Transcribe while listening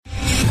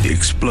The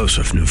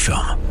explosive new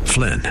film,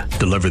 Flynn,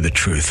 deliver the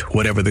truth,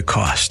 whatever the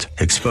cost,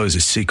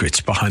 exposes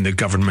secrets behind the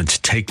government's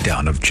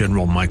takedown of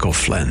General Michael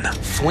Flynn.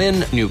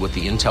 Flynn knew what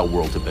the intel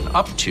world had been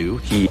up to.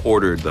 He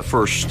ordered the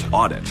first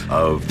audit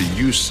of the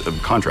use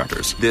of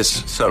contractors.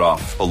 This set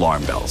off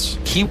alarm bells.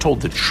 He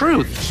told the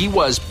truth. He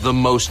was the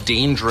most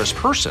dangerous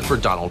person for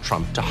Donald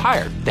Trump to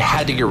hire. They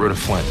had to get rid of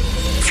Flynn.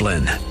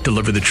 Flynn,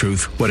 deliver the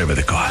truth, whatever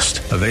the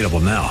cost. Available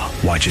now.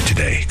 Watch it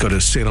today. Go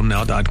to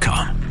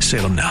salemnow.com.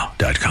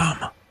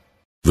 salemnow.com.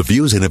 The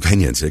views and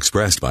opinions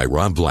expressed by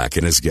Rob Black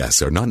and his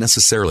guests are not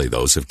necessarily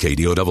those of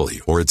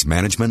KDOW or its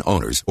management,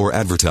 owners, or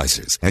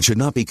advertisers and should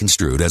not be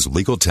construed as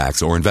legal,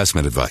 tax, or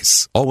investment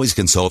advice. Always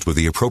consult with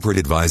the appropriate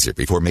advisor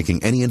before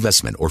making any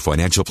investment or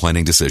financial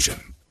planning decision.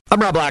 I'm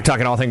Rob Black,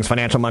 talking all things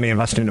financial, money,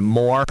 investing, and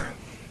more.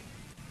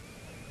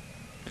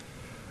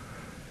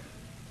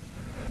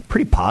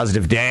 Pretty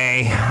positive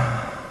day.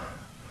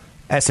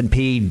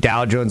 S&P,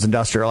 Dow Jones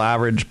Industrial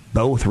Average,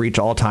 both reach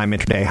all-time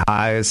intraday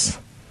highs.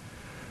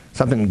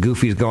 Something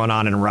goofy is going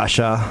on in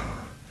Russia.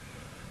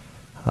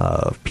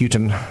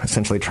 Putin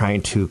essentially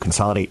trying to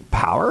consolidate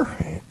power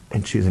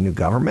and choose a new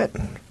government.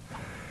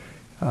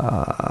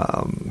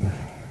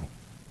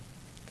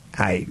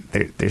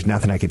 There's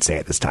nothing I could say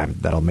at this time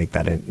that'll make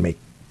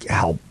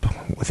help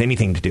with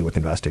anything to do with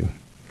investing.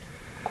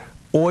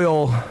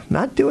 Oil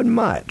not doing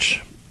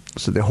much.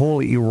 So the whole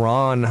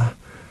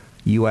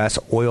Iran-U.S.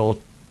 oil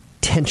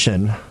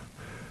tension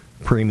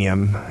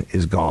premium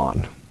is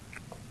gone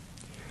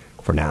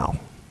for now.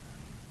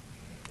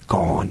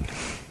 Gone.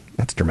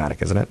 That's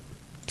dramatic, isn't it?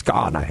 It's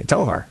gone. It's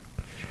over.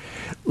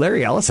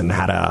 Larry Ellison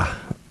had a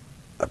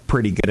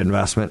pretty good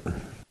investment.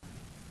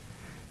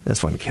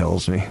 This one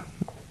kills me.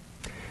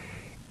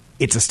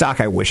 It's a stock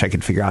I wish I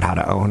could figure out how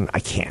to own. I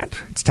can't.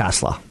 It's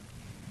Tesla.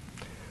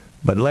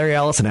 But Larry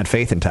Ellison had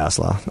faith in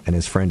Tesla and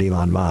his friend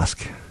Elon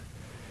Musk.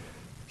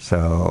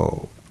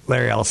 So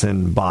Larry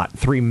Ellison bought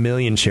 3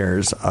 million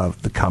shares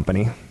of the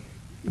company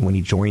when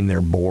he joined their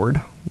board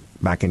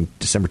back in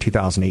December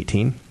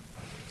 2018.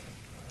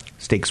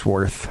 Stake's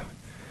worth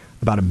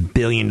about $1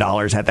 billion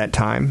at that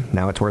time.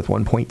 Now it's worth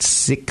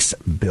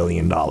 $1.6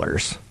 billion.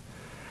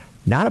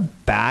 Not a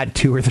bad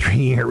 2 or 3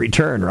 year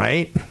return,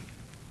 right?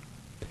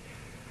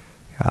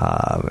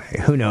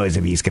 Who knows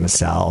if he's going to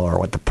sell or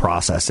what the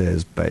process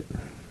is, but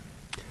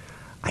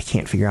I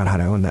can't figure out how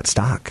to own that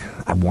stock.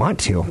 I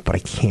want to, but I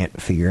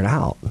can't figure it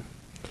out.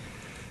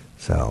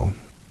 So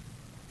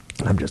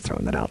I'm just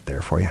throwing that out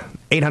there for you.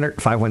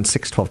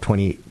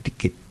 800-516-1220 to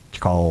get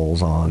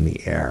calls on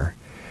the air.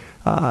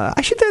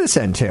 I should throw this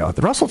in, too.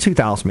 The Russell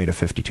 2000 made a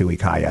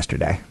 52-week high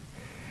yesterday.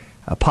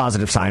 A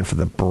positive sign for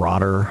the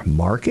broader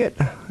market.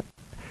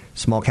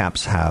 Small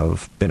caps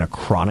have been a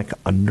chronic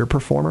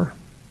underperformer.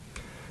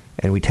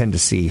 And we tend to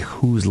see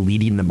who's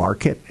leading the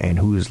market and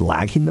who's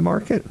lagging the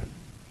market.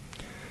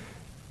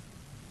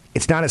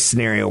 It's not a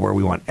scenario where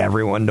we want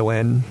everyone to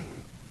win,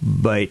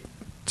 but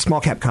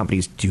small cap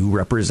companies do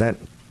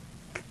represent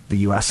the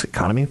U.S.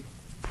 economy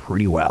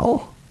pretty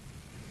well.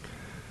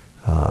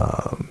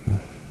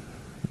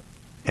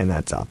 And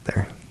that's out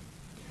there.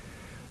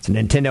 So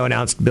Nintendo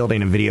announced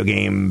building a video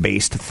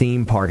game-based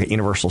theme park at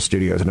Universal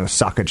Studios in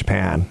Osaka,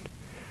 Japan.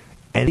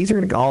 And these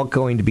are all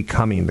going to be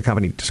coming. The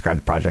company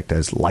described the project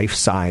as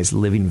life-size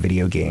living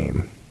video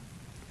game.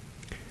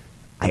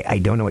 I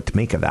don't know what to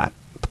make of that.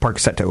 The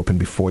park's set to open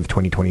before the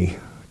 2020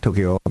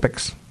 Tokyo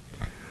Olympics.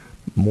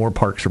 More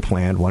parks are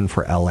planned, one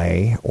for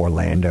L.A.,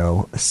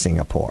 Orlando,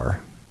 Singapore.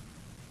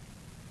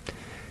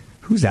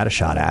 Who's that a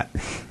shot at?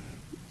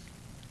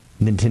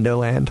 Nintendo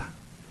Land?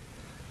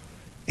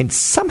 And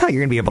somehow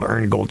you're going to be able to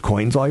earn gold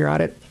coins while you're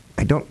at it.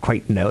 I don't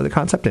quite know the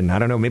concept, and I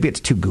don't know, maybe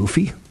it's too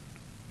goofy.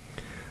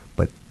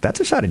 But that's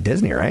a shot at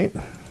Disney, right?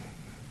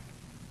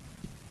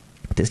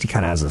 Disney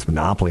kind of has this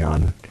monopoly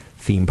on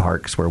theme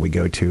parks where we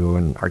go to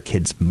and our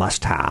kids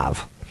must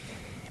have.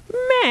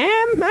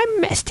 Ma'am, I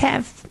must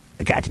have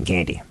a cotton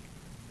candy.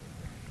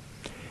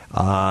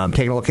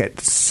 Taking a look at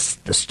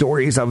the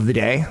stories of the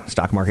day.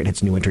 Stock market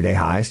hits new intraday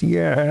highs.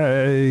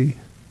 Yay!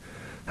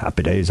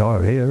 Happy days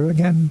are here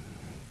again.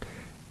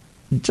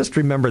 Just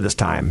remember this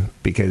time,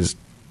 because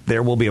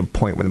there will be a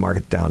point when the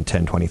market's down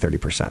 10, 20,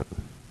 30%.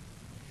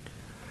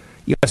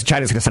 U.S. and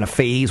China is going to sign a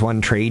phase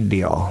 1 trade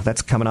deal.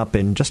 That's coming up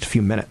in just a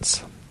few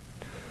minutes.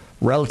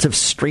 Relative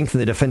strength in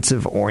the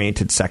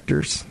defensive-oriented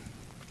sectors.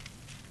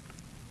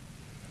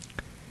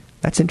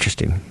 That's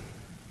interesting.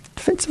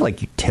 Defensive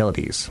like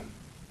utilities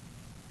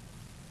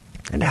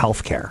and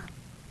healthcare.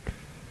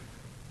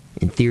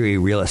 In theory,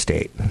 real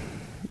estate.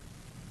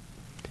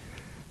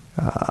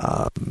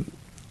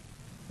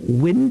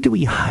 When do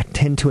we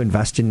tend to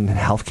invest in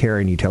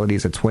healthcare and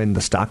utilities? It's when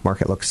the stock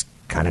market looks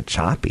kind of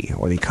choppy,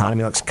 or the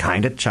economy looks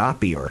kind of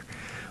choppy or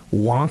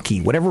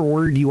wonky, whatever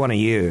word you want to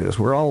use.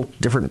 We're all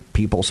different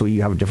people, so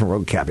you have different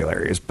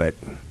vocabularies, but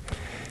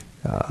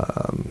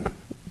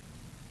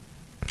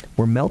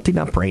we're melting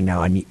up right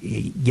now. And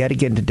yet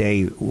again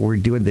today, we're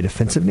doing the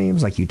defensive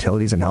names like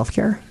utilities and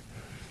healthcare.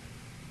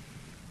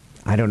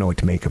 I don't know what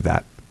to make of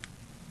that.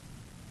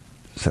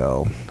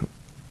 So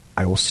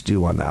I will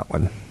stew on that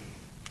one.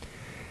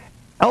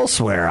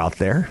 Elsewhere out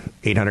there,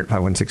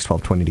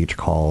 800-516-1220 to each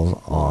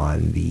calls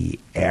on the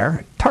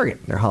air.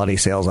 Target, their holiday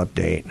sales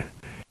update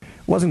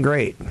wasn't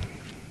great.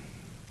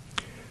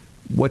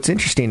 What's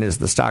interesting is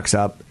the stock's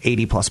up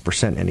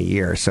 80+% in a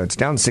year, so it's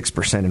down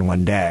 6% in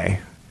one day.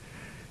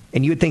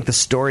 And you would think the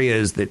story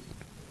is that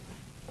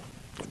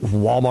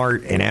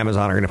Walmart and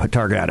Amazon are going to put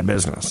Target out of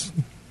business.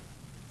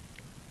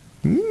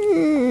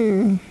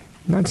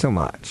 Not so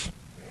much.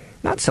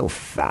 Not so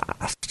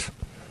fast.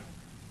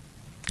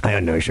 I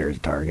own no shares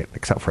of Target,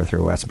 except for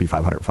through S&P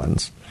 500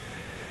 funds.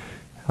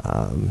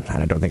 And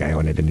I don't think I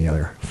own it in any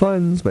other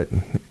funds, but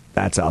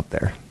that's out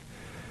there.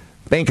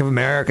 Bank of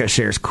America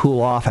shares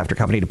cool off after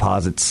company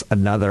deposits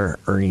another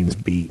earnings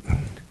beat.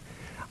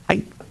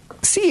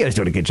 CEO's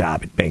doing a good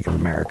job at Bank of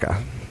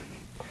America.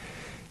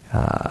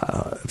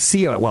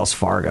 CEO at Wells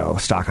Fargo,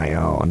 stock I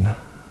own,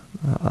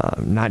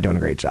 not doing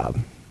a great job.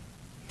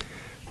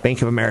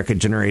 Bank of America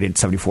generated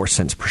 74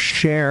 cents per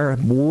share,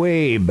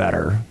 way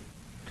better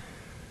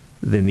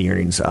than the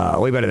earnings,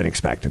 way better than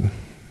expected.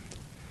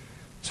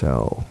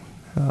 So,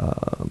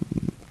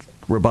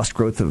 robust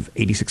growth of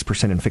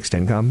 86% in fixed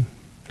income.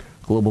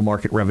 Global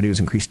market revenues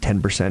increased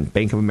 10%.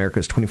 Bank of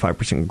America's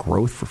 25%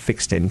 growth for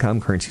fixed income,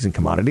 currencies, and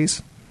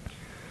commodities.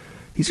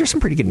 These are some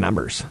pretty good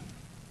numbers.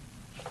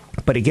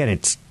 But again,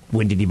 it's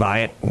when did you buy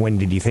it? When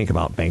did you think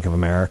about Bank of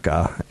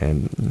America?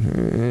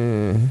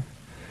 And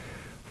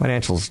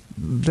financials,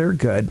 they're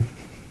good.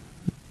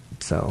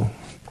 So,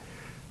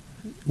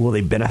 will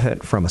they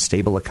benefit from a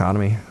stable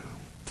economy?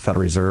 The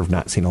Federal Reserve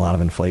not seeing a lot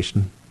of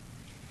inflation.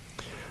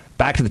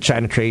 Back to the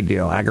China trade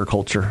deal,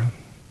 agriculture.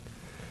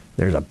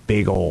 There's a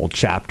big old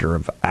chapter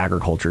of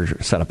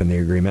agriculture set up in the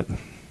agreement.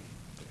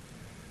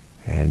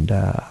 And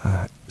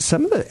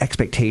some of the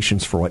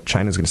expectations for what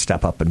China's going to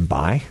step up and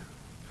buy,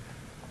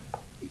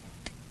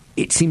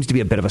 it seems to be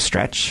a bit of a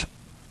stretch.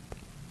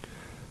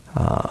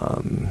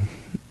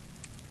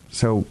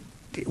 So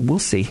we'll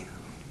see.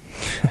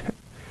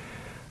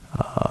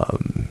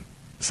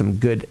 Some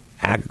good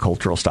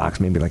agricultural stocks,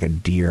 maybe like a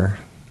Deere,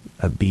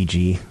 a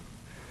BG,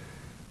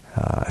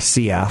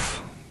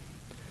 CF.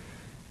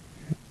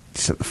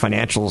 So the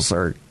financials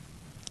are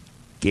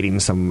getting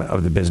some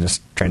of the business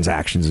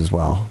transactions as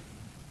well.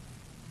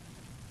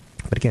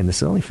 But again, this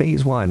is only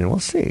phase one, and we'll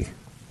see.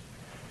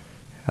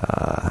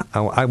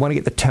 I want to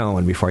get the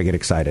tone before I get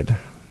excited.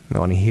 I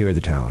want to hear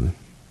the tone.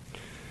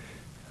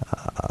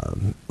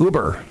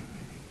 Uber.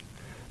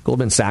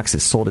 Goldman Sachs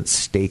has sold its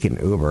stake in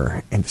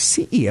Uber. And the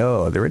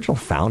CEO, the original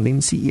founding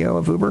CEO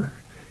of Uber,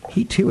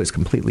 he too is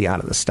completely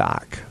out of the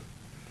stock.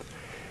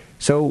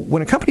 So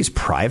when a company's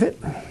private,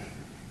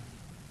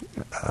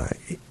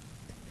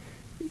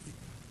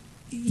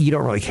 you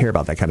don't really care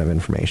about that kind of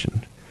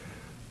information.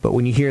 But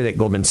when you hear that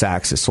Goldman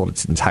Sachs has sold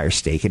its entire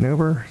stake in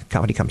Uber, the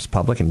company comes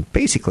public and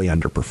basically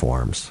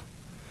underperforms.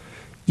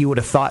 You would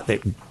have thought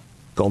that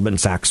Goldman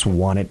Sachs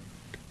wanted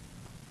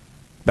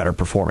better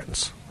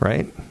performance,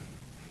 right?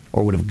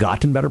 Or would have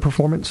gotten better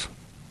performance.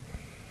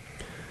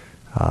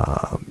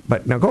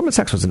 But now Goldman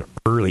Sachs was an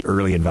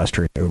early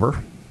investor in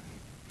Uber.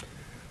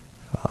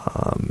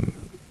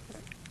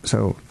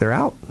 So they're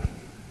out.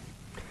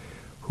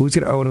 Who's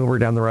going to own Uber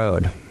down the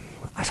road?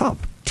 I saw a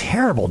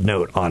terrible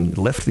note on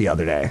Lyft the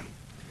other day.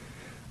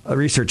 A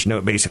research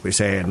note basically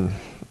saying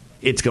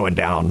it's going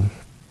down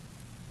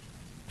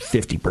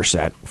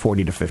 50%,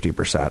 40 to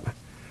 50%.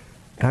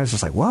 And I was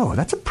just like, whoa,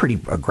 that's a pretty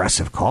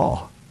aggressive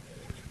call.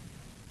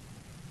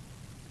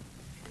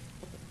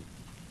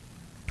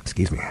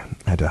 Excuse me.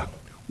 I had to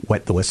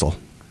wet the whistle.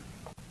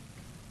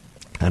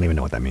 I don't even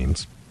know what that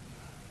means.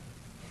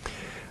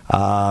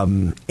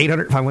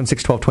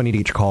 800-516-1220 to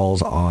each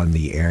calls on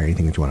the air.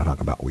 Anything that you want to talk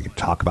about. We could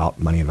talk about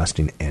money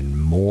investing and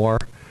more.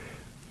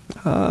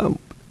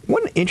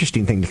 One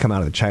interesting thing to come out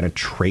of the China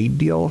trade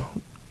deal,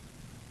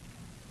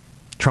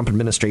 Trump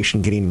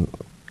administration getting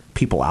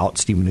people out,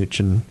 Steve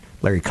Mnuchin,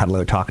 Larry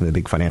Kudlow talking to the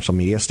big financial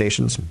media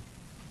stations.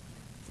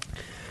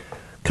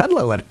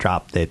 Kudlow let it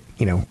drop that,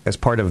 as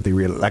part of the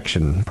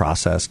re-election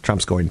process,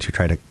 Trump's going to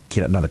try to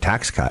get another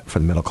tax cut for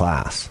the middle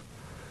class.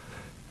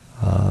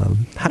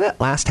 How did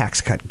that last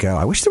tax cut go?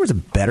 I wish there was a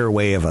better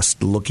way of us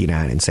looking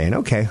at it and saying,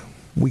 okay,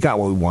 we got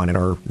what we wanted,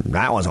 or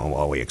that wasn't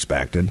what we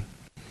expected.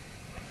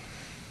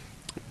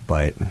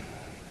 But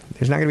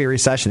there's not going to be a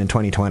recession in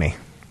 2020.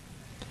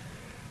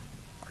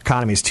 Our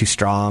economy is too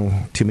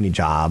strong, too many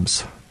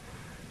jobs.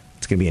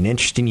 It's going to be an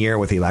interesting year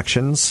with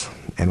elections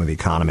and with the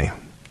economy.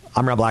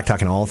 I'm Rob Black,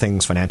 talking all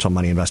things financial,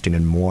 money, investing,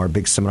 and more.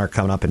 Big seminar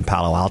coming up in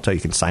Palo Alto.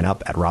 You can sign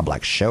up at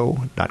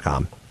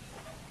robblackshow.com.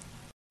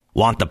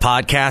 Want the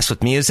podcast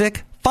with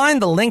music?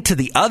 Find the link to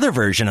the other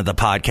version of the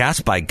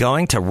podcast by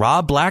going to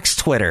Rob Black's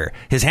Twitter.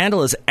 His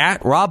handle is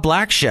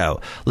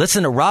 @RobBlackShow.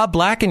 Listen to Rob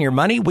Black and Your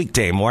Money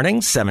weekday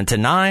mornings, 7 to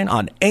 9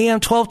 on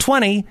AM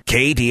 1220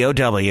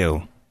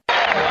 KDOW.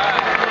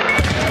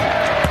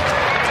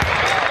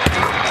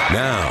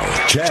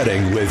 Now,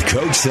 chatting with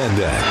Coach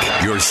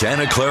Sendek, your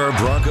Santa Clara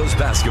Broncos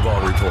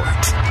basketball report.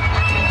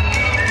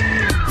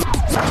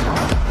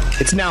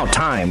 It's now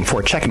time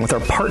for a check-in with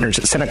our partners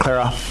at Santa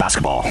Clara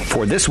Basketball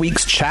for this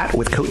week's chat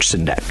with Coach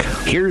Sendek.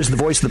 Here's the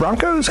voice of the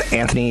Broncos,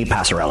 Anthony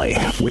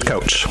Passarelli, with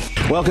Coach.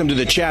 Welcome to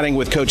the Chatting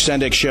with Coach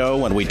Sendek show,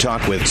 when we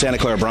talk with Santa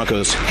Clara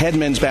Broncos head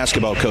men's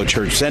basketball coach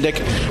Herb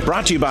Sendek,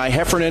 brought to you by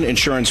Heffernan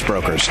Insurance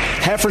Brokers.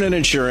 Heffernan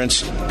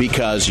Insurance,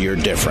 because you're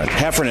different.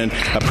 Heffernan,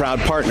 a proud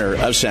partner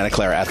of Santa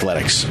Clara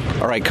Athletics.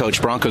 All right,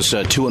 Coach, Broncos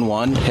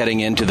 2-1 heading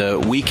into the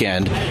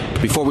weekend.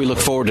 Before we look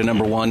forward to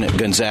number 1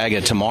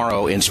 Gonzaga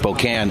tomorrow in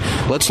Spokane,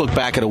 let's look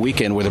back at a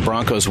weekend where the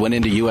Broncos went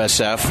into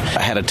USF,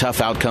 had a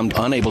tough outcome,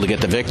 unable to get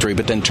the victory,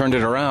 but then turned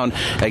it around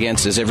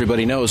against, as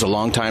everybody knows, a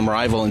longtime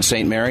rival in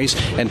St. Mary's,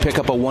 and pick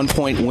up a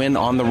 1-point win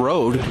on the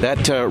road.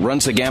 That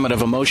runs the gamut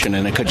of emotion,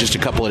 and it could just a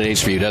couple of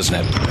days for you, doesn't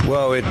it?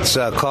 Well, it's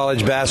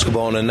college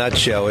basketball in a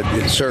nutshell.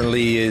 It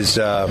certainly is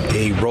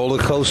a roller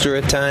coaster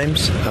at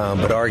times,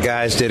 but our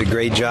guys did a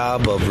great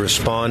job of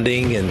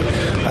responding, and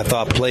I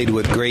thought played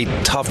with great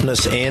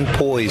toughness and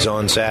poise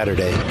on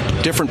Saturday.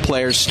 Different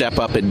players step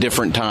up at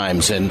different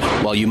times, and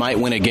while you might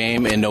win a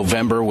game in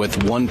November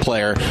with one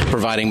player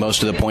providing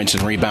most of the points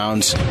and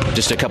rebounds,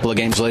 just a couple of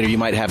games later you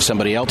might have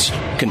somebody else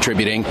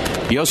contributing.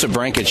 Josip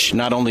Vrankic,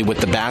 not only with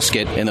the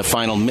basket in the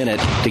final minute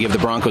to give the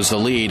Broncos the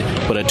lead,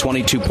 but a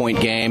 22-point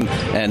game,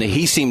 and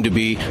he seemed to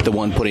be the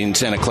one putting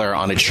Santa Clara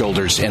on its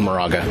shoulders in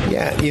Moraga.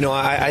 Yeah,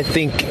 I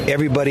think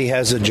everybody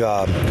has a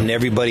job and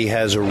everybody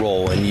has a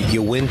role, and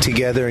you win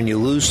together and you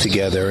lose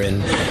together,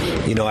 and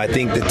I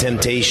think the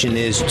temptation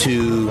is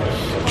to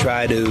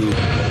try to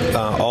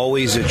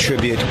always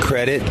attribute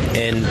credit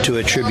and to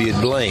attribute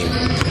blame.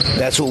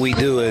 That's what we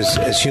do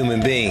as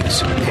human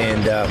beings,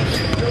 and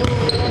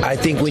I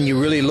think when you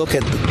really look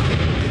at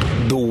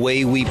the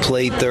way we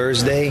played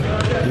Thursday,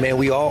 man,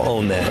 we all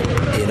own that,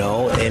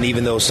 and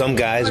even though some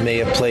guys may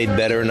have played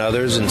better than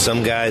others and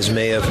some guys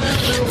may have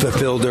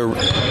fulfilled their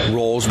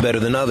roles better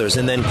than others,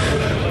 and then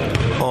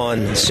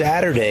on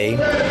Saturday,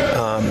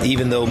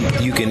 even though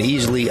you can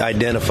easily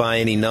identify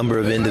any number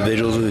of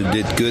individuals who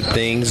did good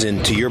things,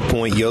 and to your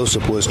point,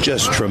 Josip was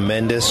just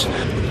tremendous,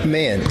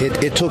 man,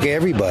 it took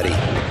everybody.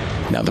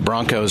 Now the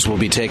Broncos will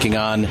be taking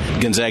on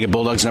Gonzaga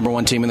Bulldogs, number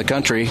 1 team in the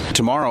country,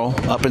 tomorrow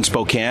up in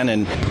Spokane.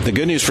 And the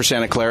good news for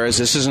Santa Clara is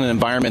this is an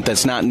environment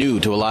that's not new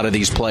to a lot of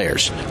these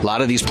players. A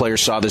lot of these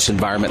players saw this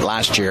environment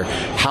last year.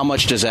 How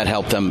much does that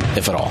help them,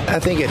 if at all? I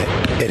think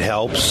it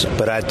helps,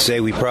 but I'd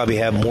say we probably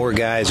have more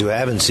guys who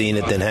haven't seen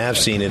it than have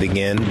seen it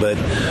again. But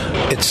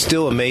it's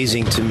still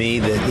amazing to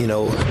me that,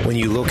 when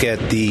you look at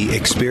the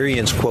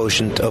experience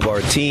quotient of our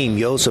team,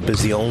 Josip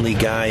is the only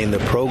guy in the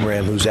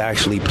program who's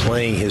actually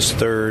playing his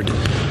third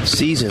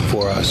season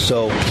for us.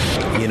 So,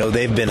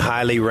 they've been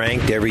highly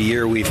ranked every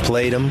year we've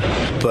played them,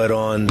 but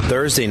on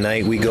Thursday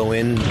night we go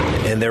in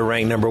and they're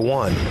ranked number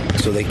 1,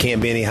 so they can't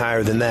be any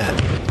higher than that.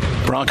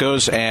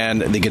 Broncos and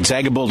the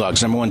Gonzaga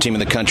Bulldogs, number 1 team in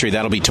the country.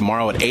 That'll be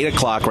tomorrow at 8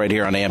 o'clock right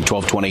here on AM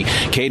 1220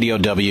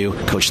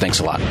 KDOW. Coach, thanks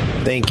a lot.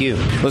 Thank you.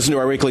 Listen to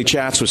our weekly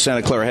chats with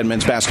Santa Clara head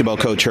men's basketball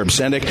coach Herb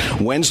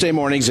Sendek, Wednesday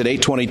mornings at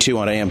 8:22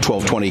 on AM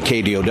 1220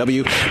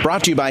 KDOW.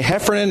 Brought to you by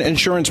Heffernan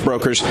Insurance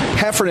Brokers.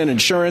 Heffernan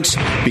Insurance,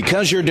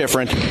 because you're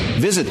different.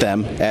 Visit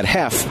them at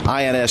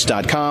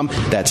HEFFINS.com.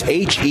 That's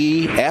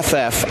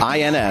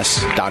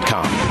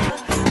HEFFINS.com.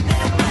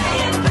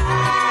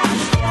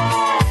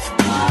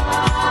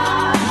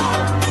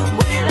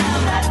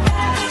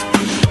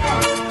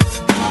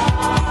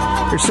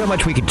 There's so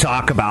much we could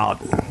talk about.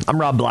 I'm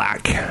Rob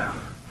Black.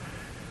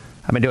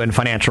 I've been doing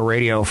financial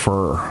radio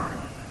for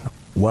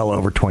well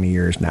over 20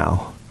 years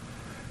now.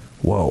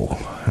 Whoa,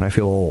 and I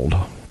feel old.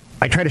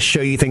 I try to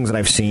show you things that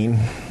I've seen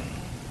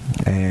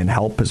and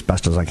help as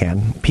best as I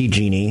can.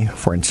 PG&E,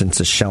 for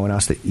instance, is showing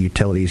us that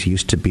utilities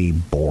used to be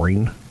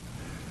boring.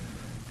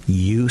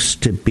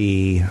 Used to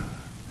be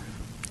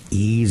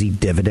easy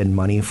dividend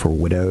money for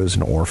widows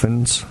and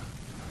orphans.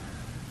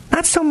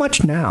 Not so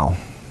much now.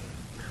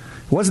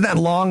 It wasn't that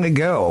long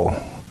ago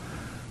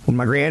when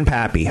my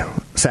grandpappy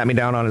sat me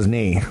down on his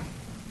knee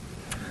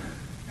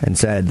and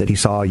said that he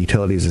saw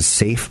utilities as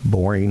safe,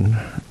 boring,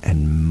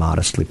 and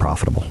modestly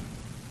profitable.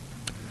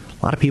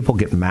 A lot of people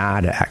get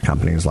mad at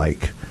companies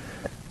like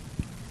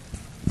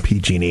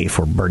PG&E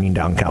for burning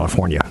down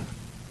California,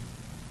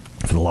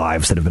 for the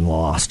lives that have been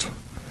lost.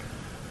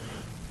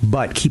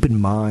 But keep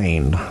in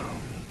mind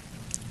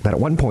that at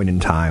one point in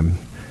time,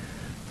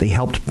 they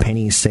helped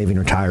penny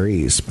pension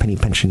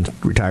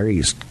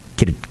retirees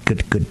get a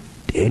good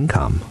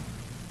income.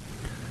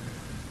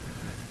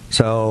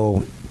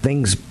 So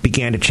things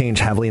began to change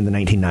heavily in the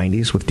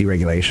 1990s with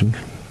deregulation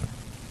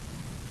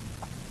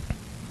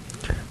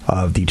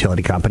of the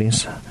utility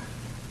companies. A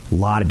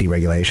lot of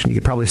deregulation. You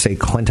could probably say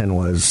Bill Clinton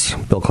was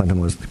the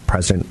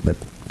president that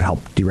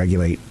helped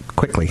deregulate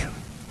quickly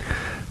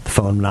the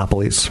phone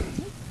monopolies.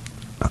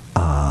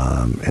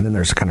 And then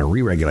there's a kind of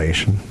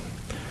re-regulation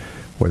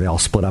where they all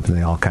split up and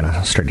they all kind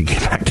of started to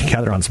get back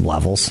together on some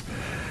levels.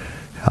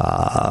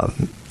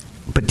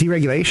 But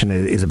deregulation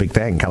is a big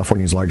thing.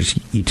 California's largest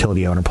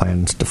utility owner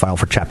plans to file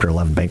for Chapter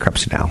 11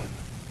 bankruptcy now.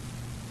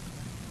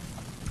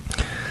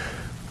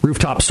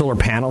 Rooftop solar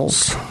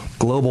panels,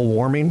 global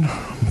warming,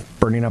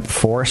 burning up the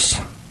forests.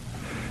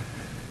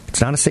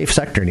 It's not a safe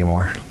sector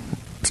anymore.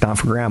 It's not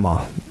for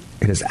grandma.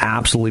 It has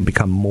absolutely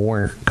become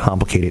more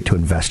complicated to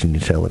invest in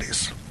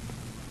utilities.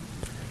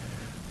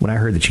 When I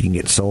heard that you can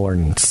get solar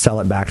and sell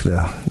it back to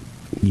the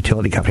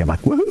utility company, I'm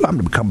like, woohoo, I'm going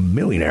to become a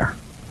millionaire.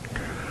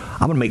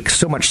 I'm going to make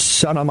so much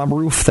sun on my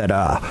roof that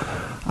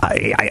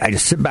I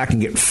just sit back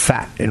and get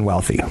fat and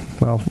wealthy.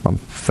 Well, I'm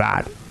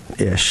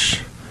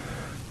fat-ish.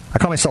 I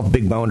call myself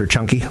big boned or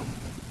chunky.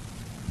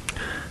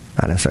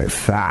 Not necessarily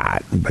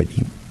fat, but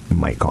you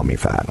might call me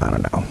fat. I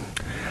don't know.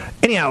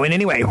 Anyhow, and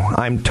anyway,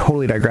 I'm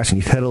totally digressing.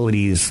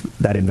 Utilities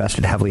that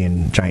invested heavily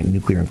in giant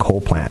nuclear and coal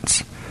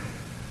plants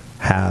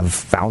have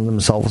found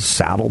themselves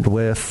saddled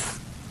with,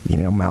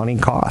 mounting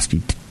cost.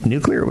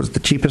 Nuclear was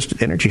the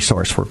cheapest energy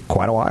source for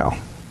quite a while.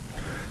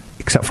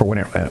 Except for when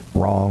it went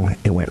wrong,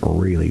 it went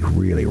really,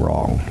 really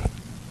wrong.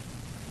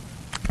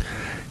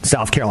 In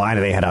South Carolina,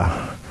 they had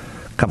a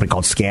company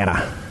called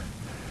SCANA.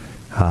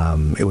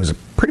 It was a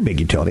pretty big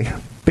utility,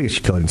 biggest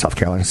utility in South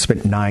Carolina. It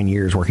spent 9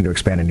 years working to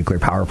expand a nuclear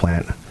power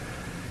plant,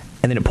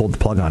 and then it pulled the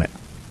plug on it.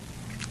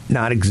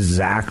 Not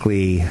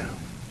exactly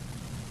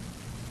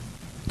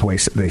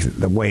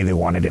the way they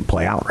wanted it to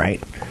play out,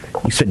 right?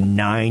 You spent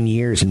 9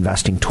 years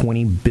investing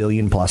 $20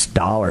 billion plus,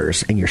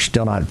 and you're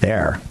still not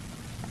there.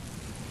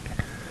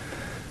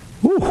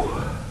 Whew.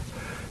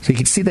 So you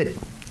can see that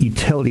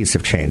utilities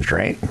have changed,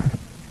 right?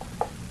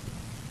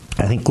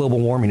 I think global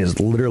warming is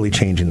literally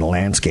changing the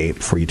landscape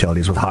for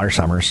utilities with hotter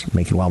summers,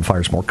 making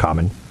wildfires more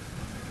common.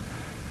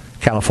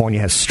 California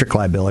has strict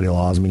liability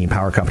laws, meaning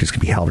power companies can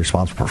be held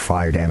responsible for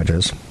fire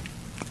damages.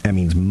 That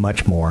means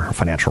much more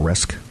financial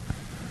risk.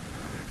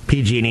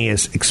 PG&E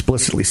has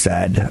explicitly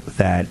said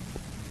that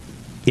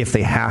if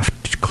they have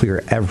to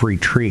clear every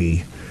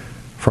tree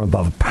from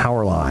above a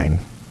power line,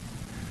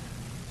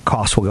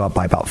 costs will go up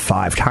by about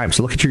 5 times.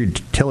 So look at your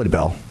utility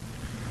bill.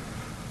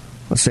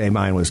 Let's say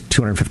mine was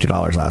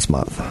 $250 last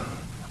month.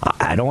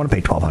 I don't want to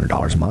pay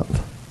 $1,200 a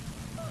month.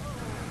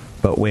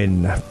 But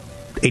when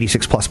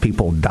 86 plus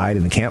people died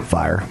in the Camp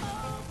Fire,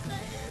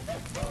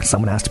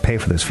 someone has to pay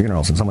for those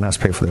funerals and someone has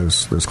to pay for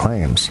those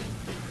claims.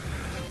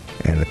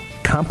 And the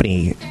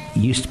company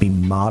used to be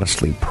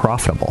modestly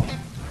profitable.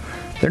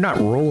 They're not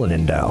rolling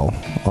in dough,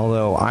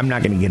 although I'm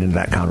not going to get into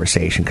that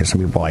conversation because some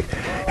people are like,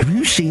 have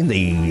you seen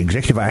the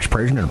executive vice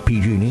president of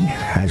PG&E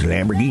has a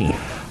Lamborghini?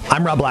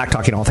 I'm Rob Black,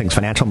 talking all things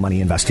financial,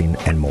 money, investing,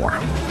 and more.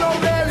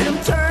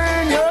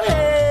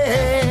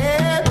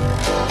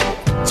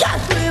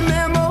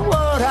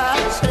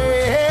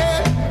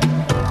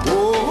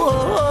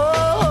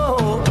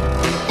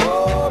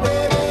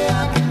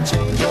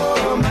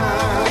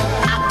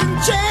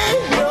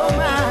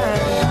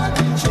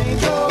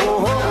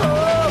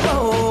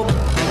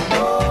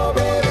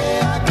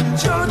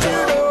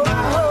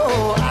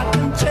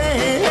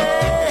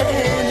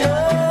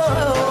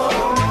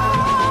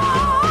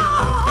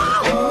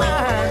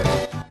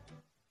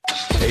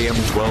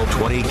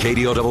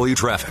 KDOW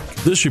traffic.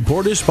 This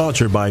report is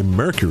sponsored by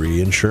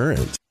Mercury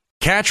Insurance.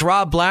 Catch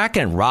Rob Black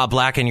and Rob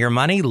Black and Your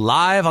Money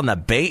live on the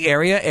Bay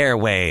Area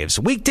airwaves,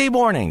 weekday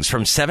mornings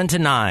from 7 to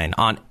 9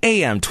 on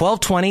AM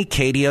 1220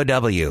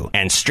 KDOW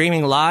and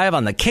streaming live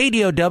on the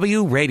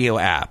KDOW radio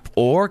app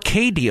or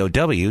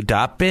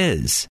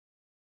KDOW.biz.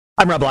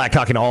 I'm Rob Black,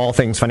 talking all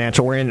things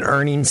financial. We're in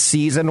earnings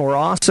season. We're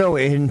also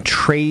in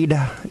trade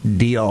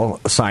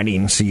deal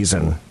signing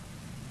season.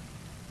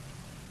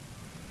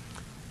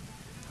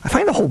 I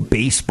find the whole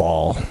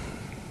baseball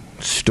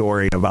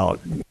story about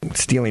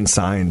stealing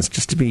signs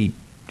just to be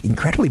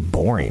incredibly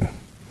boring.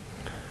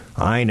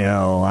 I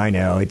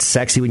know. It's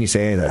sexy when you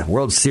say the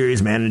World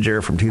Series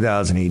manager from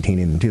 2018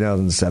 and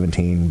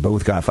 2017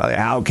 both got fired.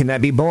 How can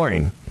that be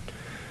boring?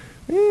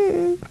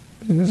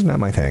 It's not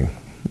my thing.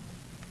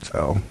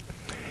 So,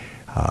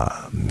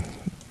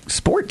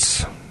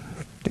 sports.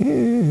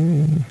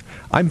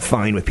 I'm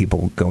fine with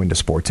people going to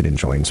sports and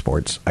enjoying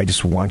sports. I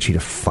just want you to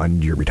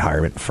fund your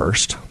retirement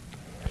first.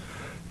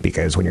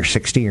 Because when you're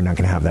 60, you're not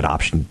going to have that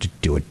option to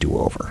do a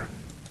do-over.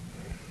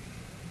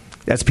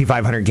 The S&P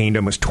 500 gained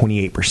almost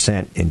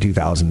 28% in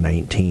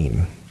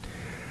 2019.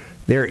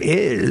 There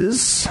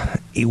is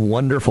a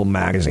wonderful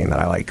magazine that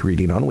I like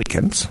reading on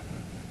weekends.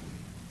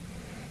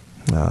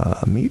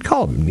 You'd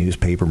call it a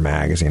newspaper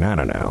magazine. I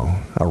don't know.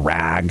 A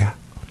rag.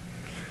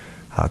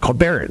 Called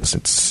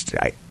Barron's.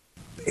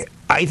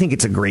 I think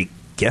it's a great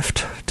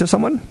gift to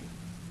someone.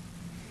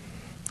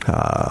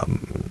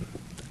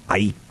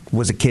 I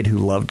was a kid who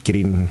loved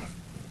getting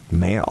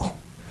mail.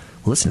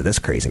 Listen to this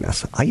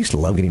craziness. I used to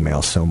love getting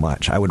mail so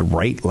much. I would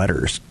write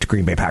letters to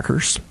Green Bay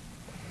Packers.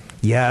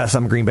 Yes,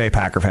 I'm a Green Bay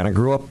Packer fan. I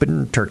grew up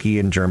in Turkey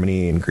and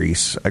Germany and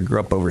Greece. I grew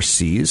up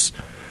overseas.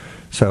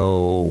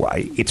 So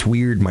it's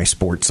weird, my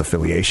sports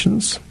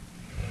affiliations.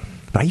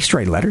 But I used to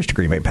write letters to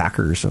Green Bay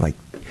Packers. Like,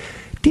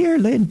 Dear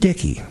Lynn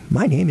Dickey,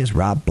 my name is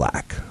Rob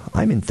Black.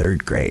 I'm in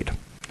 3rd grade.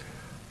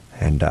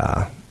 And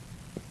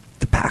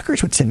the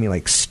Packers would send me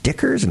like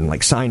stickers and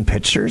like signed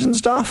pictures and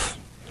stuff.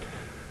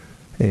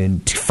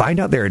 And to find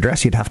out their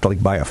address, you'd have to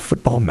like buy a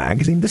football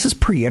magazine. This is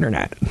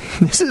pre-internet.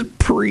 This is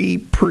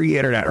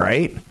pre-internet,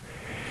 right?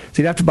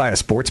 So you'd have to buy a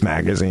sports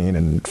magazine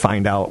and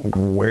find out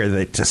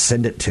where to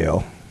send it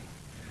to.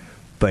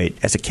 But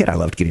as a kid, I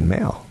loved getting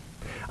mail.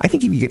 I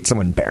think if you get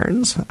someone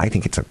Barron's, I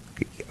think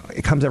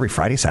it comes every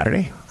Friday,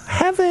 Saturday.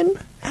 Heaven.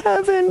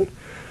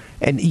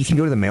 And you can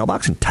go to the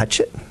mailbox and touch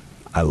it.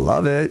 I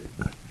love it.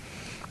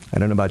 I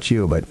don't know about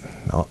you, but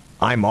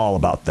I'm all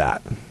about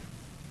that.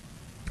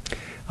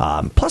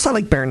 Plus, I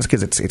like Barron's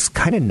because it's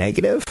kind of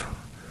negative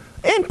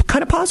and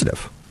kind of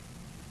positive.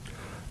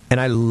 And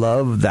I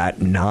love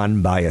that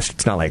non-biased.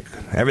 It's not like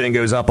everything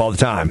goes up all the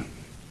time.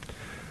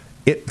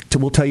 It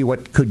will tell you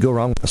what could go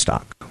wrong with the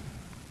stock.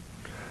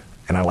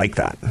 And I like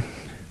that.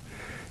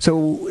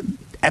 So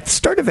at the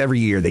start of every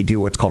year, they do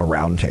what's called a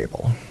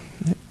roundtable.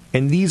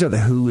 And these are the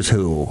who's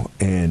who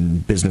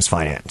in business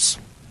finance,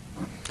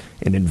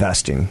 in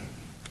investing.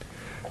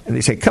 And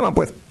they say, come up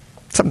with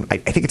some, I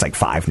think it's like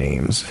 5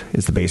 names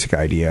is the basic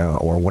idea,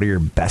 or what are your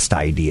best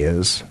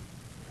ideas?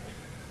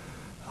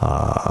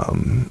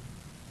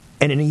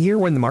 And in a year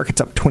when the market's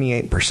up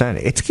 28%,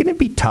 it's going to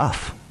be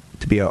tough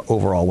to be an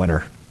overall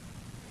winner.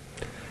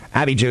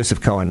 Abby Joseph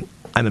Cohen,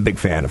 I'm a big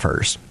fan of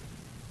hers.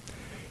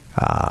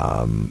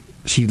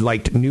 She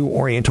liked New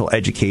Oriental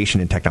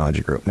Education and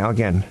Technology Group. Now,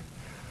 again,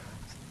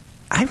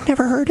 I've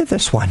never heard of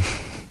this one.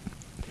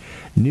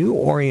 New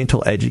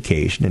Oriental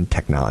Education and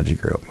Technology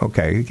Group.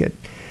 Okay,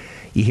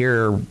 you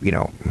hear,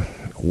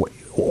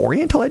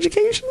 Oriental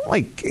Education?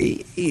 Like,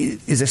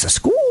 is this a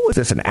school? Is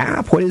this an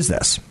app? What is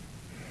this?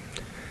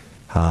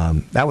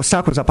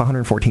 Stock was up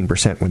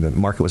 114% when the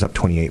market was up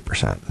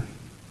 28%.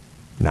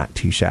 Not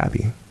too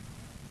shabby.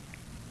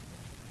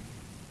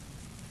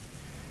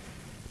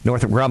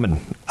 Northrop Grumman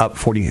up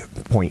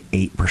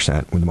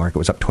 40.8% when the market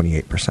was up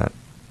 28%.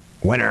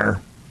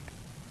 Winner.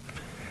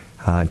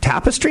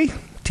 Tapestry,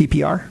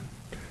 TPR,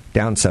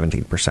 down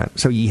 17%.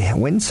 So you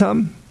win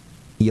some,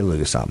 you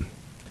lose some.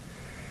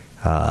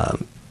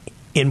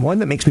 In one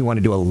that makes me want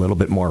to do a little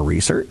bit more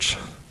research,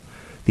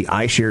 the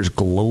iShares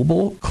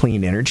Global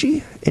Clean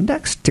Energy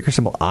Index, ticker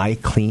symbol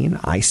iClean,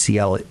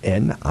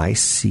 ICLN.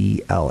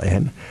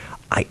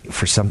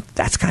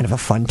 That's kind of a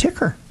fun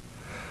ticker.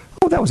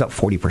 Oh, that was up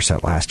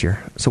 40% last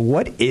year. So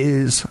what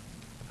is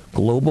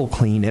global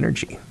clean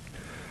energy?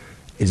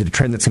 Is it a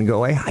trend that's going to go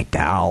away? I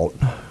doubt.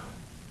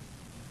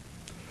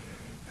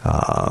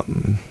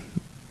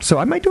 So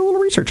I might do a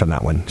little research on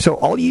that one. So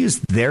I'll use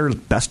their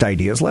best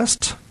ideas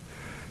list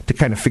to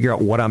kind of figure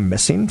out what I'm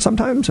missing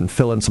sometimes and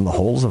fill in some of the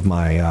holes of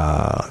my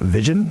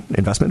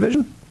investment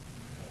vision.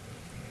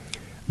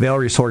 Vail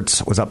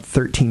Resorts was up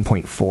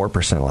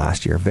 13.4%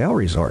 last year. Vail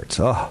Resorts,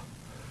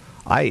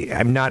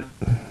 I'm not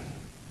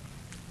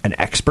an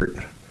expert,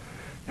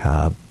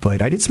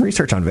 but I did some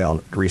research on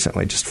Vail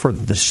recently just for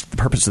the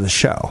purpose of the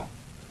show.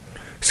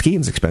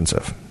 Skiing's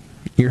expensive.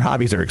 Your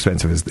hobbies are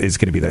expensive is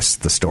going to be the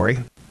story.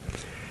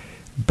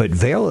 But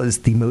Vail is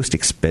the most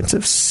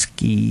expensive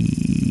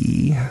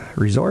ski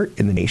resort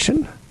in the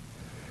nation.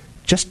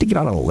 Just to get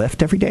on a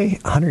lift every day,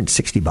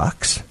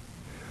 $160.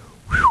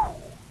 Whew.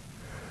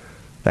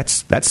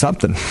 That's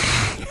something.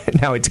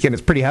 Now, it's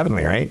pretty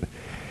heavenly, right?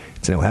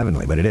 It's no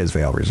heavenly, but it is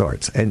Vail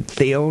Resorts. And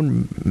they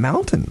own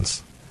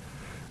mountains.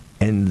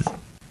 And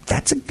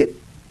that's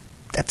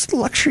a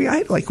luxury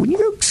item. Like, when you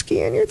go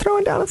skiing, you're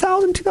throwing down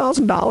 $1,000,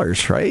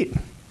 $2,000, right?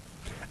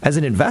 As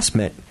an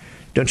investment,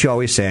 don't you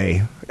always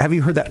say, have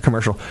you heard that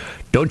commercial?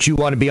 Don't you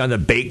want to be on the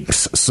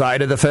Bakes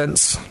side of the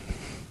fence?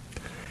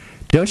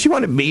 Don't you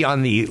want to be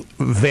on the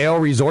Vail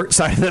Resort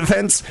side of the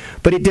fence?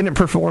 But it didn't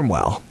perform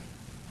well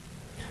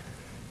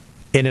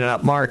in an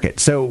up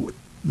market. So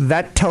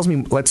that tells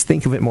me, let's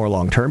think of it more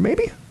long term,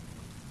 maybe.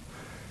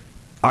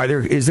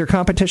 Is there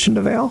competition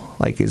to Vail?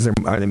 Like,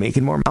 are they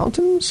making more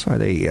mountains? Are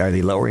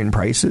they lowering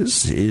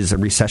prices? Is a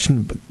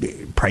recession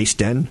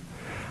priced in?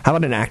 How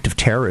about an act of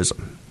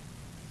terrorism?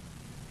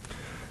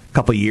 A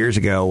couple of years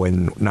ago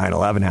when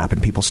 9/11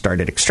 happened, people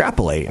started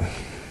extrapolating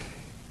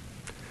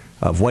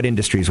of what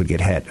industries would get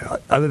hit,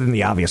 other than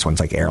the obvious ones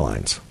like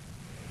airlines.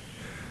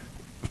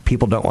 If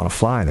people don't want to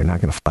fly, they're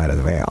not going to fly to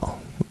the Vail,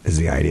 is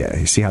the idea.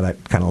 You see how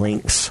that kind of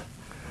links?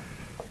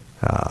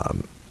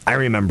 I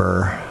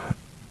remember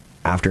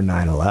after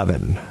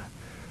 9/11,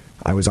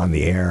 I was on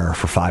the air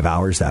for 5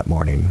 hours that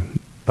morning,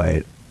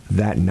 but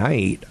that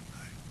night,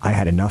 I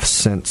had enough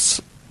sense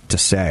to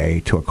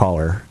say to a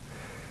caller,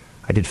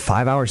 I did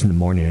 5 hours in the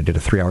morning. I did a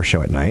 3-hour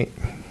show at night.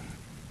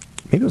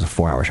 Maybe it was a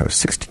 4-hour show,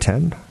 6 to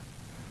 10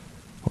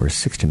 or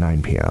 6 to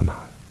 9 p.m. I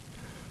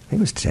think it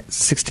was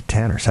 6 to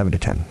 10 or 7 to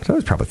 10. So it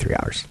was probably 3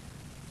 hours.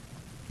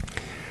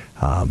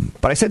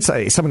 But I said,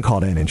 someone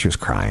called in and she was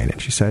crying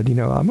and she said,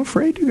 I'm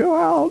afraid to go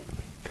out.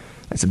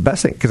 That's the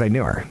best thing, because I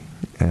knew her.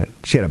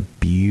 She had a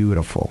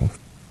beautiful,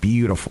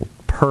 beautiful,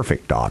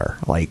 perfect daughter.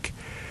 Like,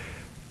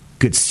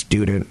 good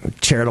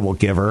student, charitable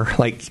giver,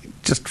 like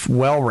just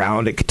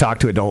well-rounded, could talk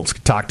to adults,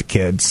 could talk to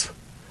kids.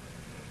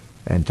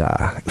 And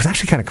it was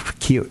actually kind of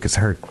cute because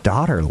her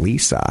daughter,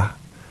 Lisa,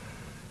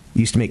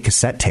 used to make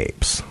cassette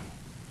tapes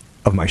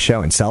of my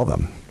show and sell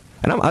them.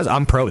 And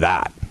I'm pro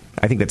that.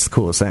 I think that's the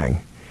coolest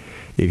thing.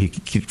 If you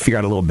could figure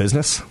out a little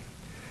business.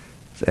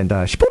 And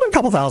she pulled in a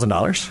couple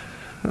 $1,000.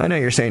 I know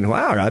you're saying,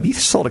 wow, Rob, you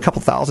sold a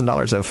couple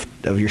 $1,000s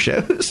of your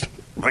shows.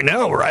 I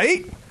know,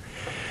 right?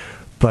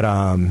 But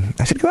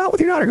I said, go out with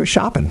your daughter, go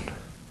shopping.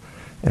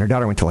 And her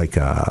daughter went to, like,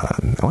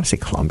 I want to say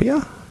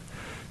Columbia.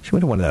 She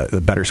went to one of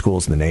the better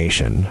schools in the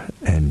nation.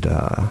 And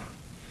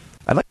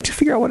I'd like to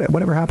figure out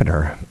whatever happened to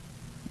her,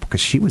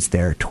 because she was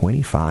there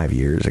 25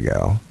 years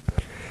ago.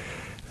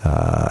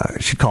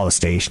 She'd call the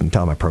station and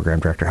tell my program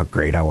director how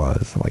great I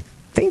was. I'm like,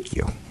 thank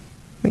you.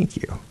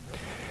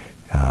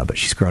 But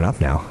she's grown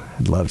up now.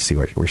 I'd love to see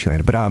where she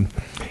landed. But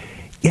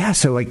yeah,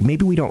 so like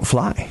maybe we don't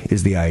fly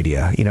is the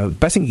idea. You know,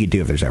 best thing you can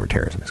do if there's ever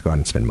terrorism is go out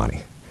and spend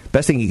money.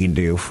 Best thing you can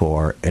do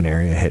for an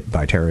area hit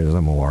by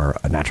terrorism or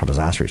a natural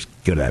disaster is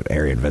go to that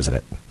area and visit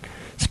it.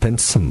 Spend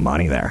some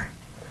money there.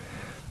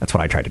 That's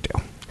what I tried to do.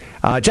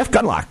 Jeff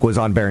Gundlach was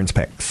on Barron's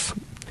Picks.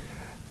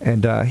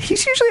 And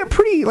he's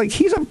usually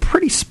he's a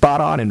pretty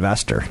spot-on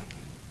investor.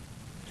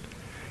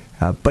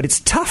 But it's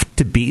tough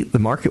to beat the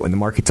market when the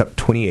market's up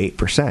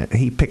 28%.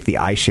 He picked the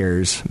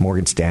iShares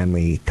Morgan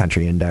Stanley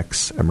Country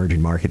Index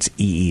Emerging Markets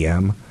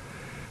EEM.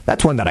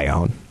 That's one that I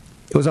own.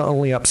 It was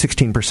only up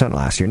 16%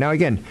 last year. Now,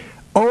 again,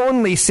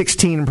 only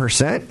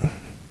 16%.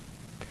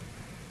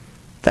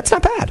 That's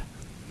not bad.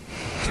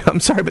 I'm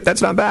sorry, but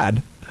that's not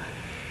bad.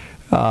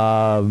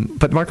 But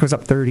the market was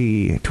up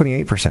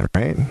 28%,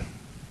 right?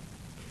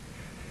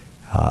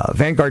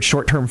 Vanguard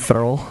Short-Term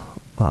Federal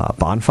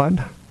Bond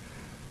Fund.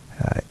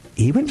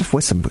 He went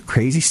with some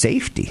crazy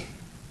safety.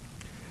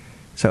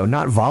 So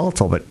not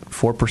volatile, but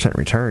 4%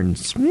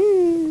 returns.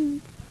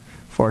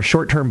 For a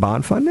short-term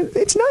bond fund,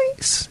 it's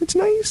nice. It's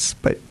nice,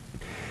 but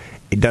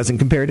it doesn't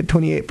compare to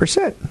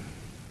 28%.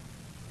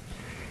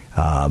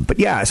 But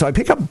yeah, so I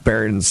pick up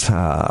Barron's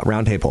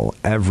Roundtable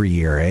every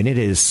year, and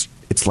it's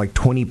like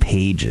 20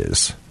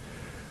 pages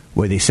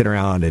where they sit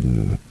around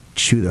and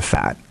chew the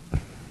fat.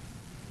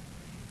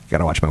 Got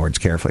to watch my words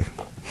carefully.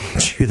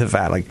 Chew the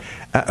fat, like,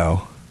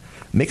 uh-oh.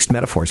 Mixed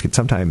metaphors could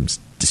sometimes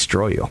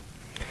destroy you.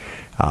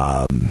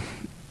 But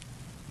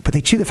they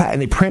chew the fat and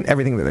they print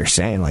everything that they're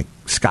saying. Like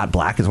Scott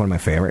Black is one of my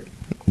favorite.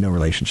 No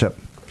relationship.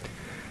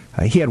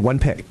 He had one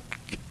pick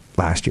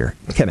last year.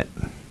 Kemet.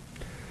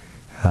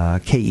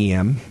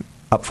 KEM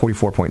up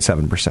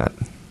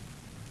 44.7%.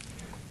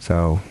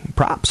 So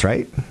props,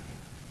 right?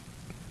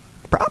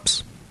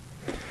 Props.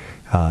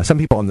 Some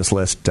people on this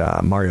list,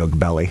 Mario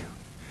Gabelli.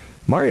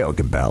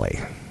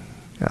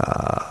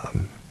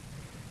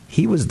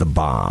 He was the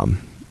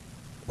bomb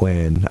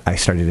when I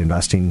started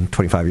investing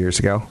 25 years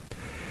ago.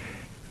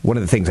 One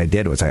of the things I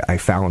did was I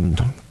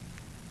found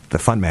the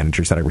fund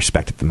managers that I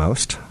respected the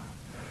most.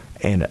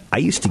 And I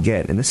used to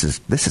get, and this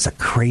is a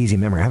crazy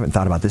memory. I haven't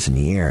thought about this in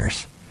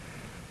years.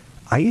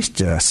 I used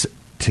to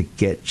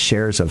get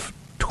shares of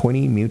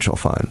 20 mutual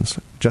funds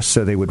just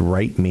so they would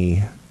write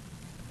me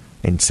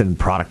and send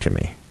product to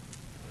me.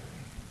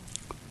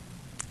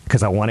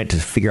 Because I wanted to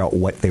figure out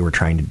what they were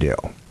trying to do.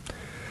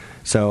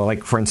 So,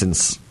 like, for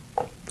instance,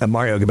 a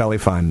Mario Gabelli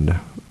fund,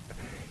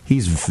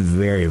 he's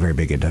very, very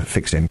big into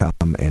fixed income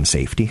and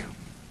safety.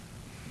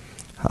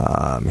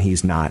 He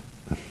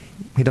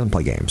doesn't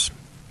play games.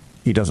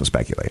 He doesn't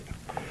speculate.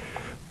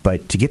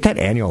 But to get that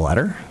annual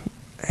letter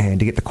and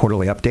to get the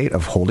quarterly update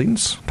of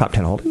holdings, top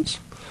 10 holdings,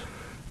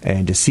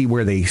 and to see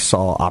where they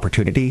saw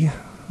opportunity,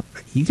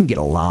 you can get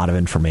a lot of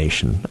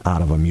information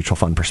out of a mutual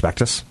fund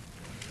prospectus.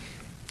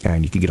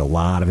 And you can get a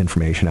lot of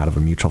information out of a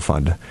mutual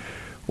fund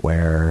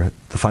where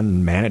the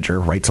fund manager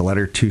writes a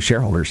letter to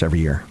shareholders every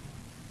year.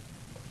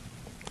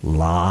 A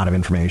lot of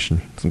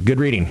information. Some good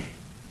reading.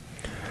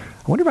 I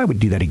wonder if I would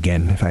do that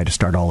again if I had to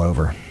start all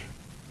over.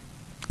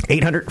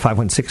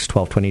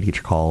 800-516-1220 to get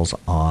your calls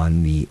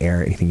on the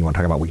air. Anything you want to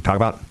talk about, we can talk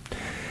about.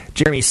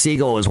 Jeremy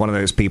Siegel is one of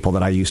those people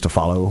that I used to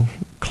follow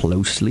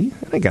closely.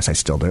 And I guess I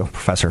still do.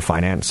 Professor of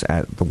finance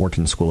at the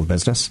Wharton School of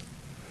Business.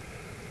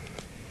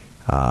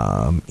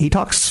 He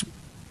talks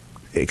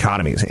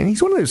economies, and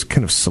he's one of those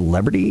kind of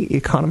celebrity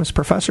economist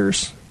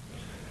professors.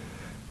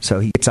 So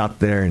he gets out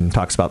there and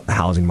talks about the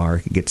housing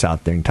market, gets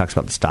out there and talks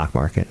about the stock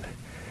market.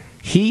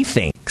 He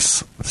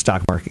thinks the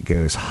stock market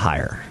goes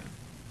higher.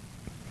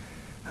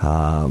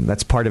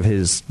 That's part of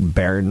his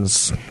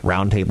Barron's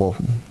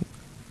Roundtable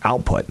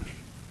output.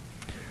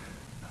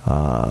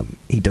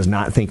 He does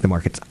not think the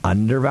market's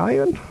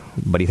undervalued,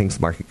 but he thinks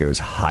the market goes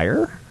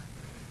higher.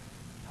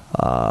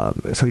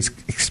 So he's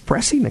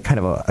expressing a kind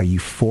of a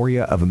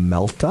euphoria of a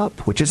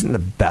melt-up, which isn't the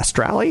best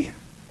rally.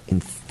 In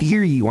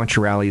theory, you want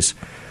your rallies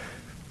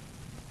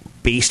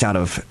based out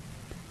of,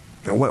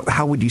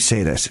 how would you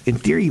say this? In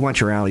theory, you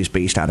want your rallies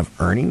based out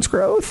of earnings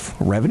growth,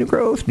 revenue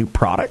growth, new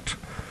product,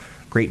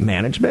 great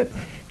management,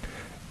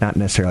 not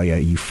necessarily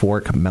a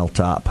euphoric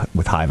melt-up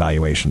with high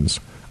valuations.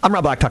 I'm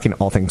Rob Black, talking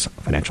all things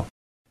financial.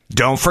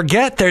 Don't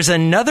forget, there's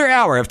another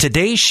hour of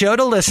today's show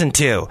to listen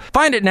to.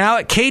 Find it now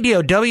at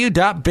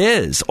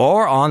KDOW.biz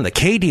or on the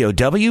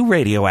KDOW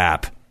radio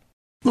app. A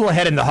little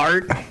head in the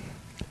heart.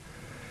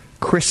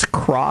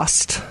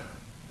 Crisscrossed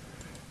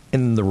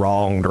in the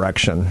wrong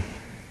direction.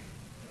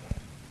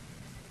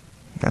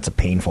 That's a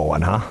painful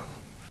one, huh?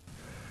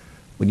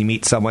 When you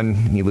meet someone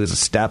and you lose a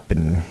step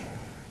and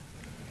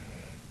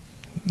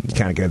You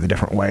kind of go the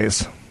different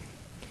ways.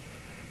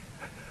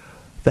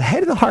 The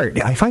head and the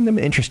heart, I find them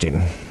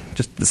interesting,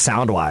 just the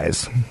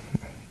sound-wise.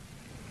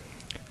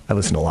 I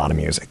listen to a lot of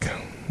music.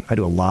 I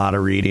do a lot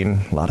of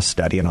reading, a lot of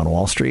studying on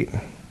Wall Street. I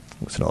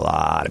listen to a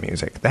lot of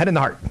music. The head and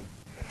the heart.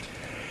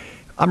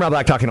 I'm Rob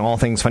Black, talking all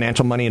things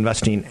financial, money,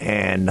 investing,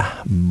 and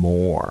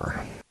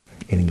more.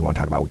 Anything you want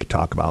to talk about, we could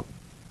talk about.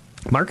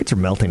 Markets are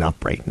melting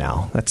up right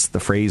now. That's the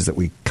phrase that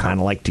we kind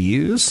of like to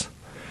use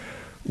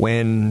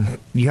when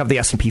you have the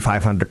S&P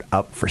 500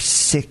 up for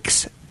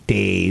 6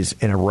 days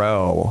in a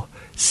row.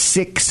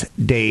 6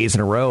 days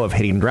in a row of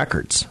hitting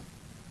records.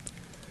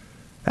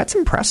 That's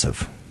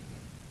impressive.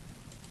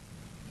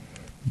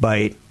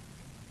 But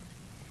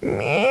I'm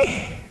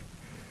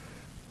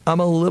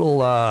a little,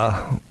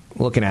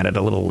 looking at it,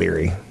 a little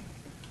leery.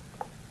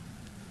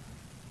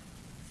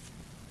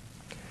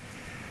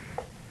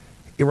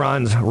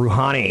 Iran's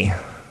Rouhani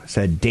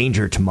said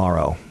danger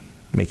tomorrow,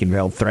 making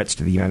veiled threats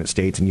to the United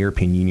States and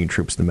European Union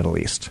troops in the Middle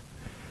East.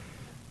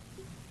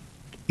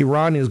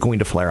 Iran is going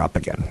to flare up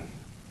again,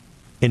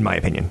 in my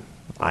opinion.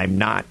 I'm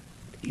not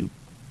a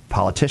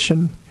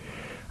politician.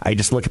 I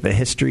just look at the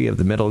history of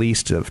the Middle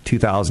East of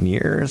 2,000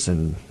 years,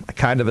 and I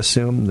kind of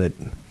assume that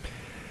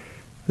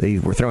they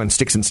were throwing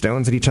sticks and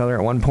stones at each other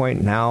at one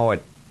point. Now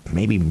it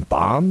maybe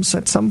bombs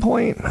at some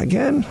point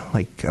again,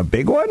 like a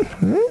big one?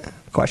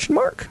 Question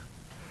mark?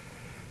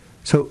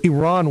 So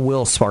Iran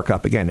will spark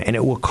up again, and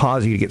it will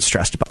cause you to get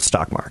stressed about the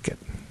stock market.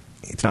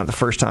 It's not the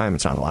first time.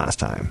 It's not the last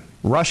time.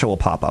 Russia will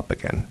pop up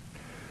again.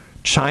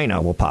 China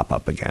will pop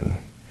up again.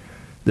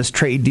 This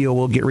trade deal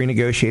will get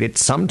renegotiated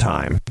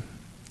sometime.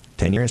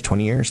 10 years,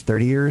 20 years,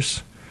 30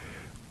 years,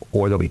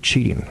 or they'll be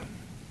cheating.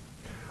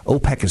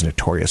 OPEC is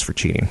notorious for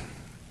cheating.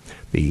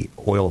 The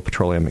oil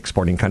petroleum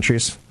exporting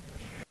countries,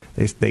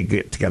 they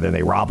get together and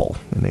they robble,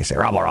 and they say,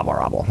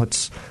 robble.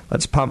 Let's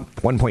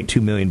pump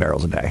 1.2 million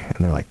barrels a day.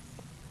 And they're like,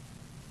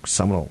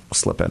 someone will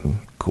slip in,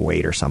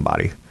 Kuwait or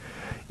somebody.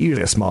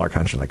 Usually a smaller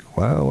country like,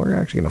 well, we're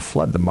actually going to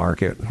flood the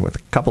market with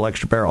a couple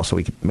extra barrels so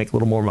we can make a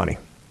little more money.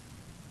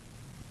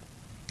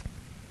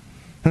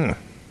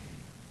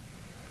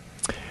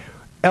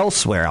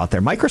 Elsewhere out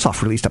there,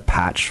 Microsoft released a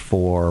patch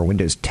for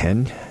Windows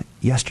 10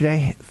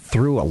 yesterday.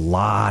 Threw a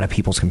lot of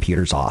people's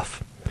computers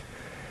off.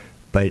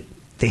 But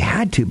they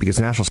had to because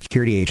the National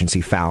Security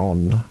Agency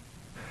found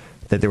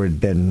that there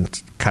had been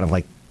kind of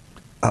like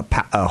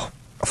a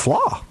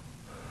flaw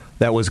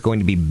that was going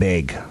to be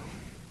big.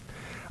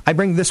 I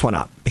bring this one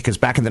up because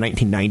back in the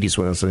 1990s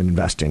when I was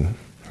investing,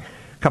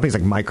 companies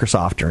like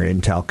Microsoft or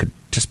Intel could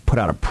just put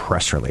out a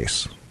press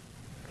release.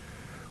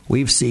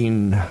 We've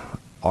seen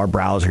our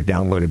browser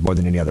downloaded more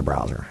than any other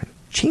browser.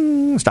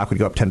 Ching! Stock would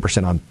go up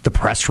 10% on the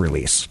press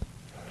release.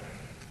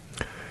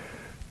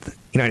 The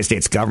United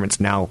States government's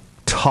now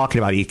talking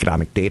about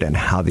economic data and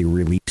how they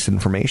release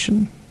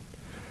information.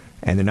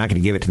 And they're not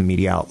going to give it to the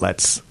media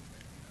outlets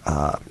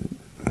to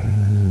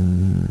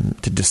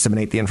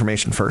disseminate the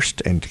information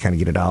first and to kind of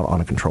get it out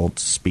on a controlled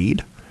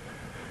speed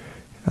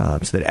so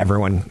that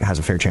everyone has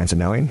a fair chance of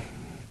knowing.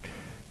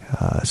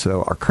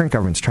 So our current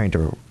government's trying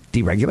to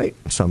deregulate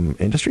some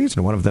industries,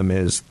 and one of them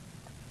is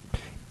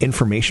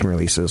information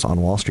releases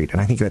on Wall Street.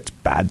 And I think that's a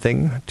bad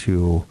thing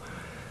to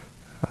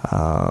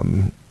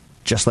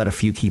just let a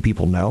few key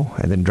people know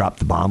and then drop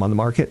the bomb on the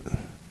market.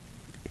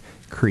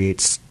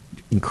 Creates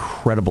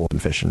incredible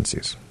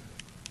inefficiencies.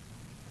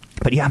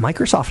 But yeah,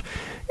 Microsoft,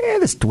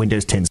 this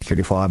Windows 10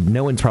 security flaw,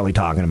 no one's probably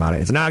talking about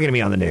it. It's not going to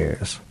be on the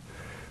news.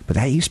 But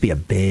that used to be a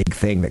big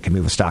thing that could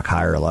move a stock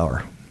higher or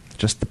lower.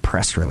 Just the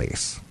press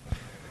release.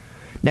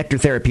 Nectar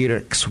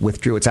Therapeutics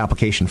withdrew its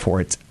application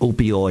for its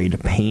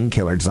opioid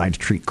painkiller designed to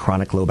treat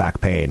chronic low back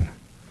pain.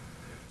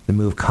 The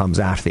move comes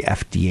after the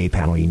FDA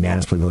panel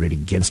unanimously voted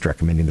against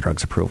recommending the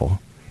drug's approval.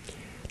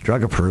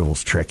 Drug approval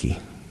is tricky.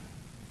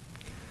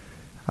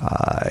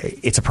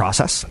 It's a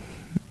process.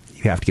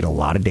 You have to get a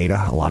lot of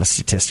data, a lot of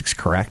statistics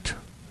correct.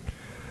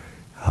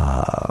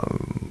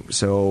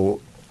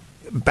 So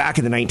back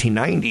in the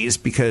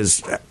 1990s,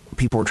 because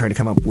people were trying to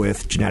come up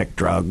with genetic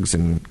drugs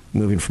and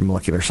moving from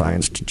molecular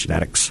science to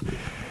genetics,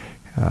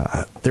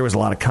 there was a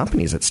lot of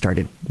companies that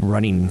started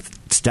running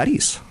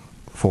studies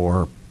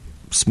for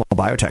small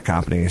biotech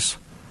companies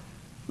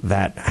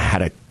that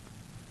had a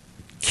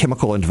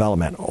chemical in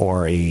development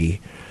or a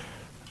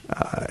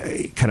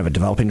kind of a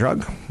developing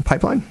drug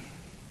pipeline.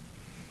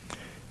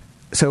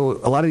 So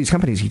a lot of these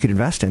companies you could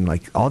invest in,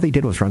 like all they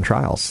did was run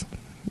trials.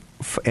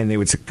 And they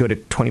would go to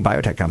 20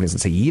 biotech companies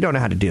and say, you don't know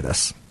how to do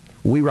this.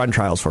 We run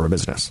trials for our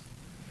business.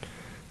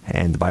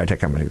 And the biotech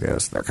company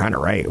goes, they're kind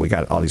of right. We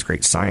got all these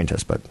great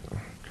scientists, but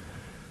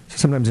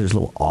sometimes there's a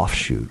little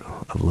offshoot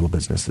of little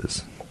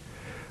businesses.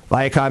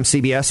 Viacom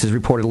CBS has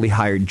reportedly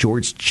hired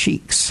George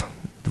Cheeks,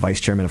 the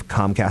vice chairman of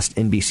Comcast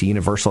NBC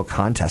Universal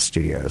Contest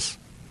Studios,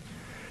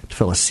 to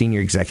fill a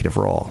senior executive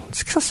role.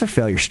 Success or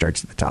failure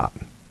starts at the top.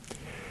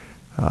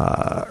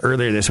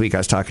 Earlier this week, I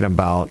was talking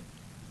about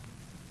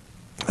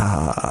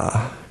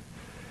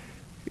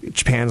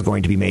Japan's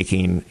going to be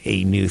making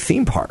a new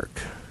theme park.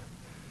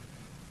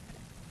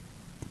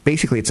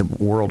 Basically, it's a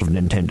world of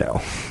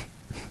Nintendo.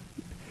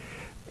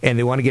 And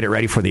they want to get it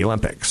ready for the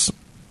Olympics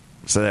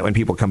so that when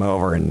people come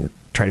over and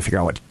try to figure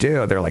out what to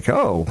do, they're like,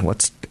 oh,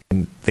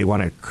 and they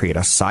want to create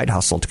a side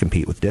hustle to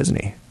compete with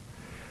Disney.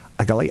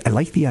 I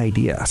like the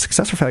idea.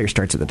 Success or failure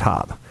starts at the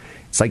top.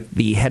 It's like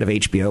the head of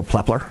HBO,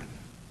 Plepler.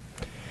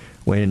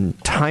 When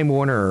Time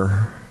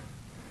Warner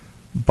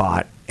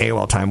bought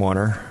AOL Time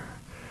Warner,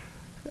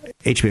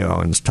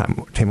 HBO owns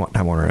Time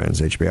Warner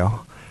owns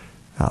HBO.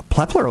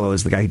 Plepler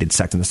was the guy who did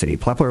Sex and the City.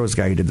 Plepler was the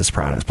guy who did The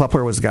Sopranos.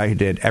 Plepler was the guy who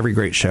did every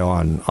great show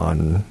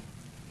on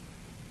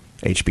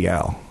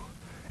HBO.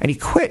 And he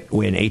quit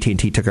when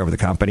AT&T took over the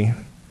company.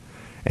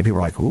 And people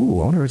were like,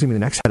 ooh, I wonder who's going to be the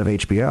next head of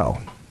HBO.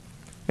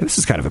 And this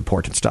is kind of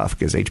important stuff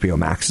because HBO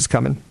Max is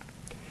coming.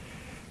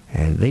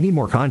 And they need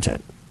more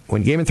content.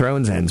 When Game of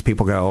Thrones ends,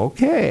 people go,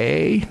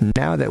 okay,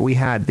 now that we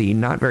had the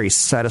not very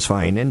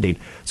satisfying ending.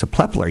 So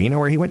Plepler, you know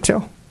where he went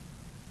to?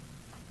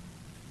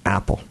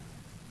 Apple.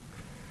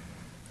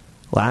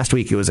 Last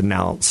week it was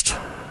announced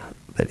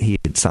that he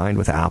had signed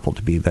with Apple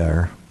to be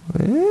there.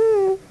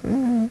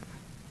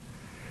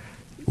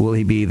 Will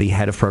he be the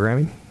head of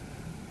programming?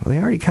 Well, they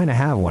already kind of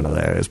have one of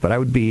those, but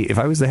if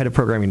I was the head of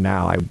programming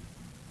now, I'd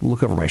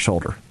look over my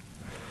shoulder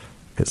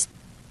because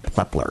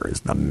Plepler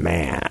is the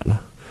man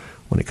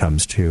when it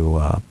comes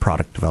to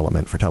product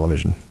development for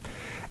television.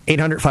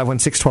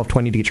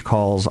 800-516-1220 to get your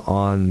calls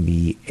on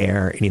the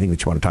air. Anything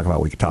that you want to talk about,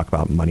 we could talk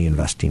about money,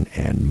 investing,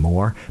 and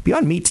more.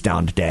 Beyond Meat's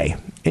down today.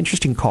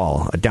 Interesting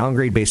call. A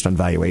downgrade based on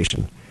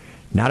valuation.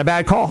 Not a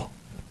bad call.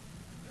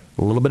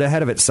 A little bit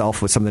ahead of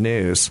itself with some of the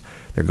news.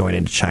 They're going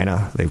into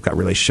China. They've got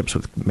relationships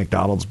with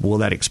McDonald's. Will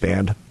that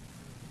expand?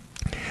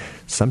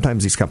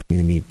 Sometimes these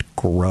companies need to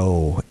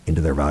grow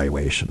into their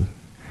valuation.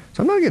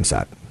 So I'm not against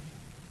that.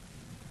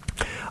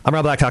 I'm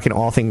Rob Black, talking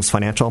all things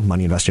financial,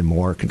 money, investing,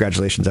 more.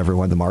 Congratulations,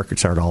 everyone. The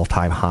markets are at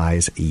all-time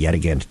highs yet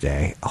again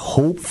today.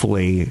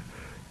 Hopefully,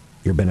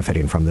 you're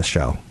benefiting from this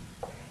show.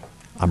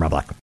 I'm Rob Black.